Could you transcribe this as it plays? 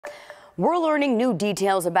We're learning new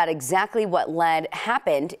details about exactly what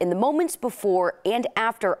happened in the moments before and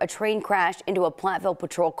after a train crashed into a Platteville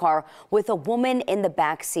patrol car with a woman in the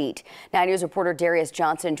back seat. 9 News reporter Darius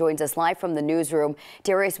Johnson joins us live from the newsroom.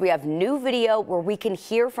 Darius, we have new video where we can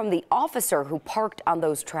hear from the officer who parked on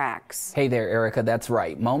those tracks. Hey there, Erica. That's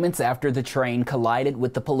right. Moments after the train collided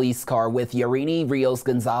with the police car with Yarini Rios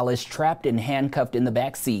Gonzalez trapped and handcuffed in the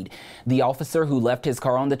back seat, the officer who left his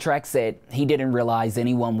car on the track said he didn't realize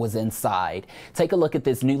anyone was inside. Take a look at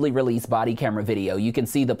this newly released body camera video. You can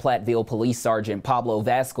see the Platteville Police Sergeant Pablo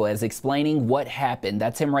Vasquez explaining what happened.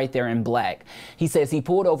 That's him right there in black. He says he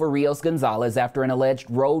pulled over Rios Gonzalez after an alleged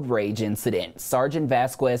road rage incident. Sergeant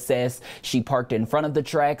Vasquez says she parked in front of the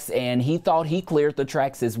tracks and he thought he cleared the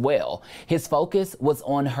tracks as well. His focus was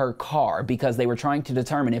on her car because they were trying to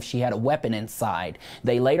determine if she had a weapon inside.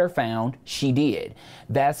 They later found she did.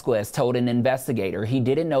 Vasquez told an investigator he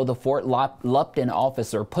didn't know the Fort Lupton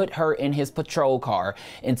officer put her in his patrol car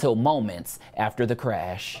until moments after the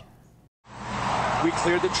crash. We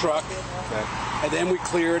cleared the truck, and then we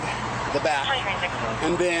cleared the back,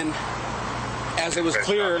 and then as it was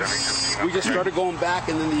clear, we just started going back,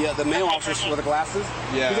 and then the male officer with the glasses,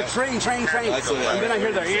 he said, train, and then I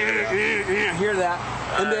hear the hear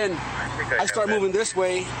that, and then I start moving this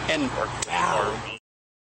way, and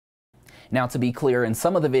Now, to be clear, in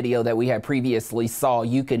some of the video that we had previously saw,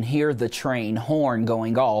 you can hear the train horn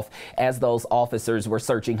going off as those officers were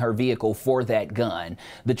searching her vehicle for that gun.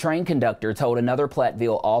 The train conductor told another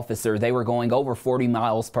Platteville officer they were going over 40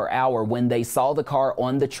 miles per hour when they saw the car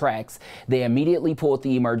on the tracks. They immediately pulled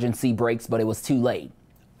the emergency brakes, but it was too late.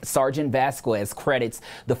 Sergeant Vasquez credits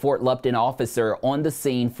the Fort Lupton officer on the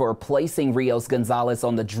scene for placing Rios Gonzalez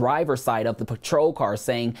on the driver's side of the patrol car,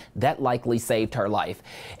 saying that likely saved her life.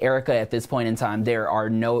 Erica, at this point in time,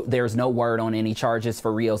 there's no word on any charges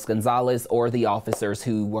for Rios Gonzalez or the officers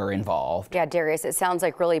who were involved. Yeah, Darius, it sounds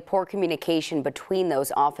like really poor communication between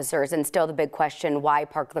those officers, and still the big question, why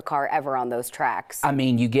park the car ever on those tracks? I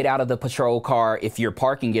mean, you get out of the patrol car, if you're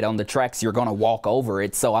parking it on the tracks, you're going to walk over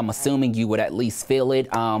it, so I'm assuming you would at least feel it.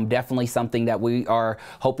 Definitely something that we are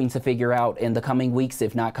hoping to figure out in the coming weeks,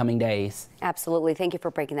 if not coming days. Absolutely. Thank you for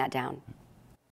breaking that down.